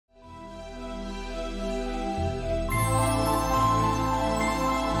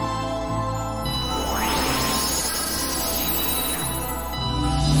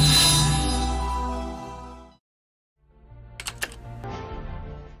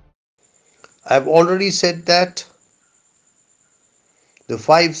I've already said that the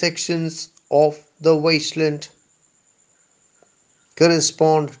five sections of the wasteland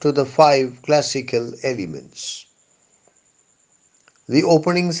correspond to the five classical elements. The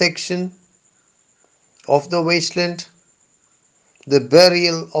opening section of the wasteland, the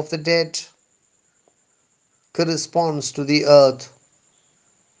burial of the dead, corresponds to the earth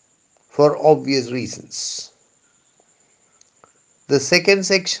for obvious reasons. The second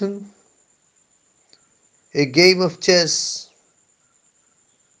section, a game of chess,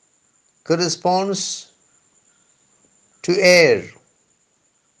 corresponds to air,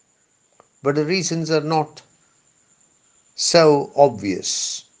 but the reasons are not so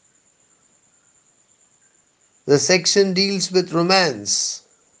obvious. The section deals with romance.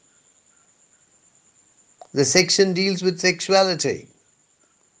 The section deals with sexuality.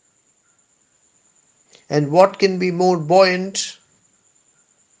 And what can be more buoyant,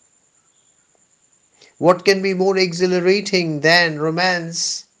 what can be more exhilarating than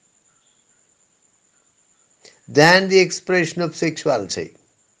romance, than the expression of sexuality?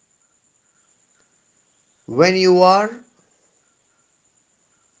 When you are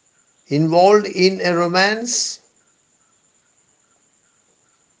involved in a romance,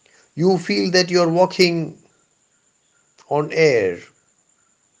 you feel that you are walking on air.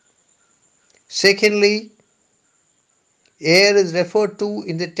 Secondly, air is referred to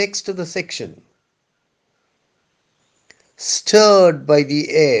in the text of the section. Stirred by the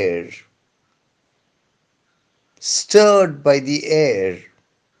air. Stirred by the air.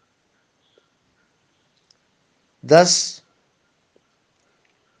 Thus,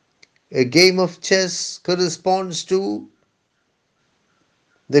 a game of chess corresponds to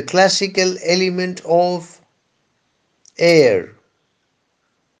the classical element of air.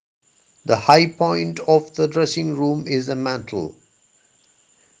 The high point of the dressing room is the mantle.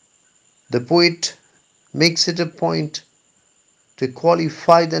 The poet makes it a point to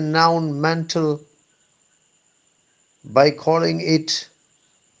qualify the noun mantle by calling it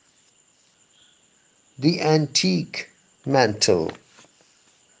the antique mantle.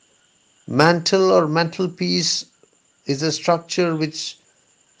 Mantle or mantelpiece is a structure which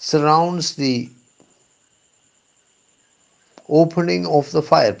surrounds the opening of the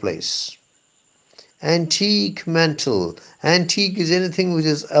fireplace. Antique mantle. Antique is anything which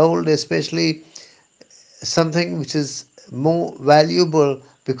is old, especially something which is more valuable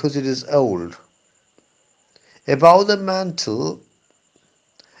because it is old. Above the mantle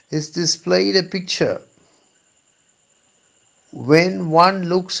is displayed a picture. When one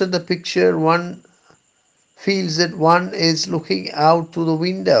looks at the picture, one feels that one is looking out to the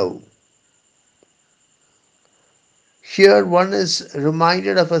window. Here one is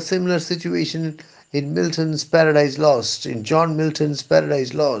reminded of a similar situation in Milton's Paradise Lost, in John Milton's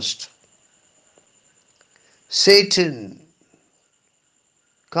Paradise Lost. Satan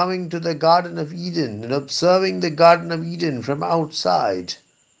coming to the Garden of Eden and observing the Garden of Eden from outside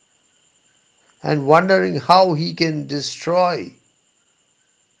and wondering how he can destroy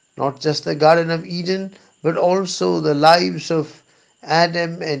not just the Garden of Eden but also the lives of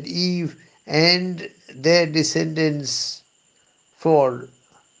Adam and Eve and their descendants for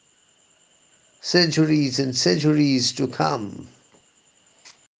centuries and centuries to come.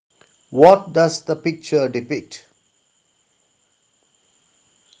 What does the picture depict?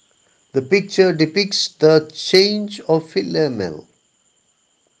 The picture depicts the change of Philomel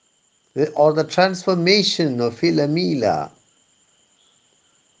or the transformation of Philomela.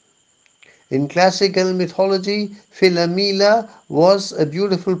 In classical mythology, Philomela was a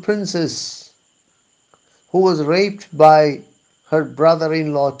beautiful princess who was raped by her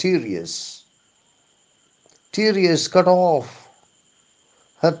brother-in-law Tereus. Tereus cut off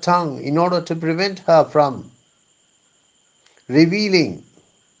her tongue in order to prevent her from revealing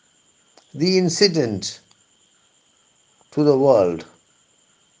the incident to the world.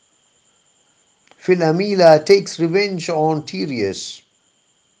 Philomela takes revenge on Tereus,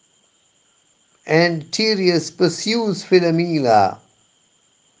 and Tereus pursues Philomela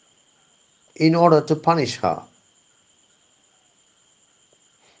in order to punish her.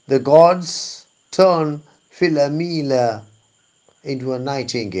 The gods turn Philomela into a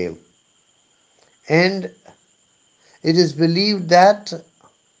nightingale, and it is believed that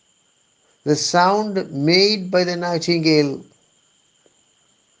the sound made by the nightingale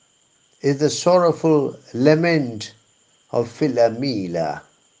is the sorrowful lament of Philomela.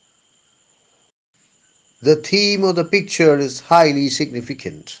 The theme of the picture is highly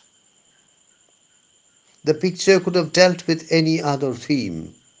significant. The picture could have dealt with any other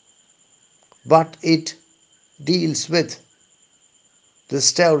theme, but it deals with the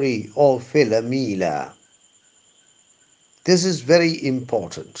story of Philomela. This is very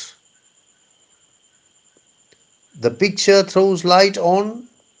important. The picture throws light on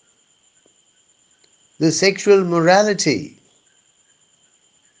the sexual morality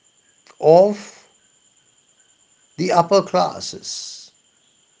of the upper classes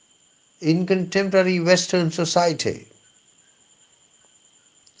in contemporary Western society.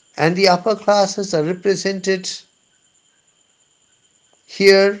 And the upper classes are represented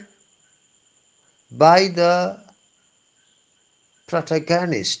here by the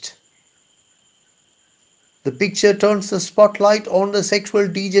protagonist. The picture turns the spotlight on the sexual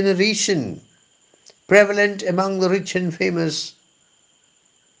degeneration prevalent among the rich and famous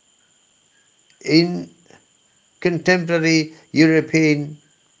in contemporary European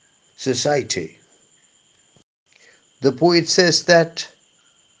society. The poet says that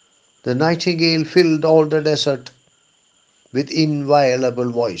the nightingale filled all the desert with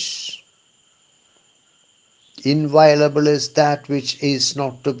inviolable voice. Inviolable is that which is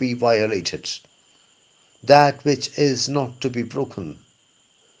not to be violated, that which is not to be broken.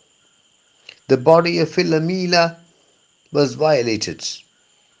 The body of Philomela was violated,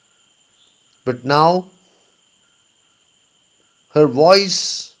 but now her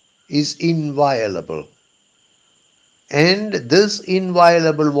voice is inviolable. And this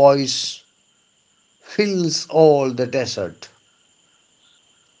inviolable voice fills all the desert.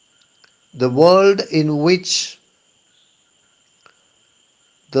 The world in which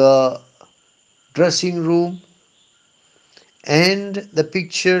the dressing room and the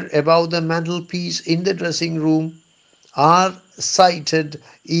picture above the mantelpiece in the dressing room are cited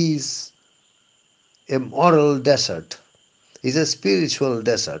is a moral desert, is a spiritual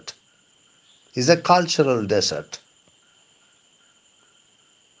desert, is a cultural desert.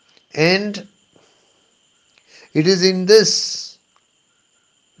 And it is in this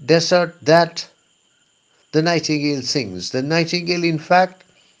desert that the nightingale sings. The nightingale, in fact,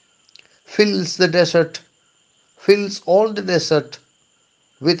 fills the desert, fills all the desert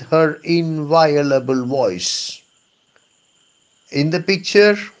with her inviolable voice. In the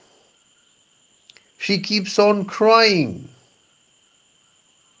picture, she keeps on crying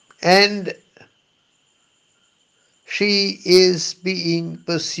and she is being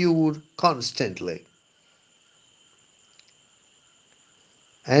pursued constantly.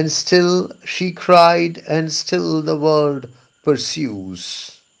 And still she cried, and still the world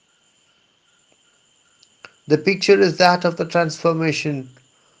pursues. The picture is that of the transformation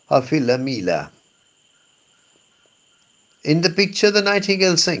of Philomela. In the picture, the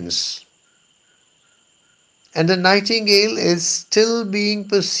nightingale sings. And the nightingale is still being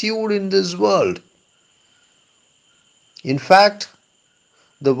pursued in this world. In fact,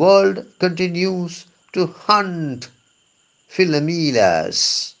 the world continues to hunt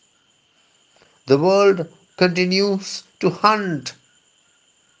Philomelas. The world continues to hunt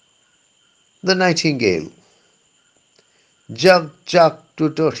the nightingale. Jug jug to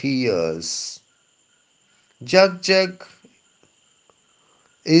dirty ears. Jug jug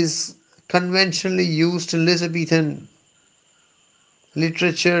is conventionally used in Elizabethan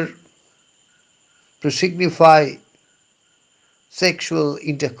literature to signify sexual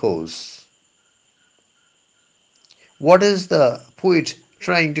intercourse. What is the poet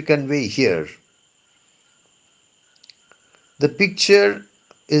trying to convey here? The picture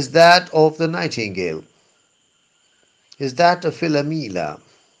is that of the nightingale, is that of Philomela.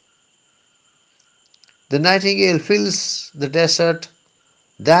 The nightingale fills the desert,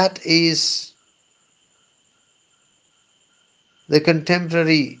 that is the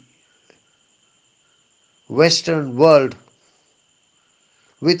contemporary Western world,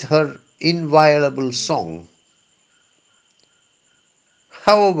 with her inviolable song.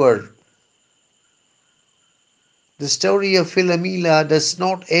 However, the story of Philomela does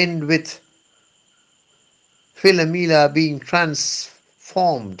not end with Philomela being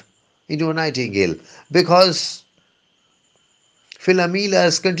transformed into a nightingale, because Philomela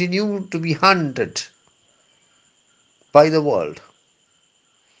has continued to be hunted by the world.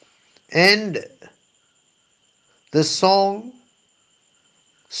 And the song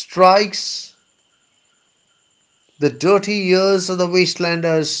strikes the dirty ears of the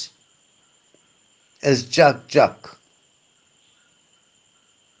wastelanders as jug jug.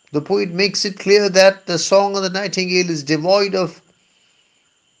 The poet makes it clear that the song of the nightingale is devoid of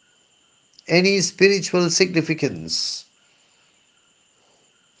any spiritual significance,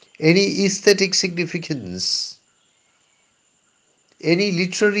 any aesthetic significance, any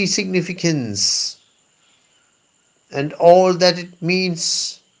literary significance, and all that it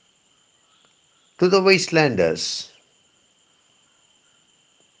means to the wastelanders.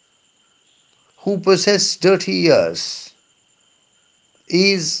 who possess dirty ears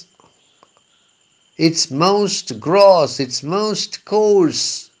is its most gross, its most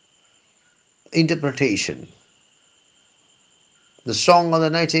coarse interpretation. The song of the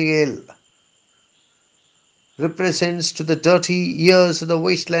nightingale represents to the dirty ears of the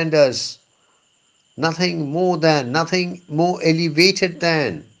wastelanders nothing more elevated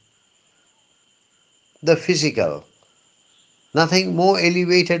than the physical, nothing more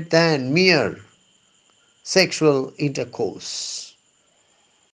elevated than mere sexual intercourse.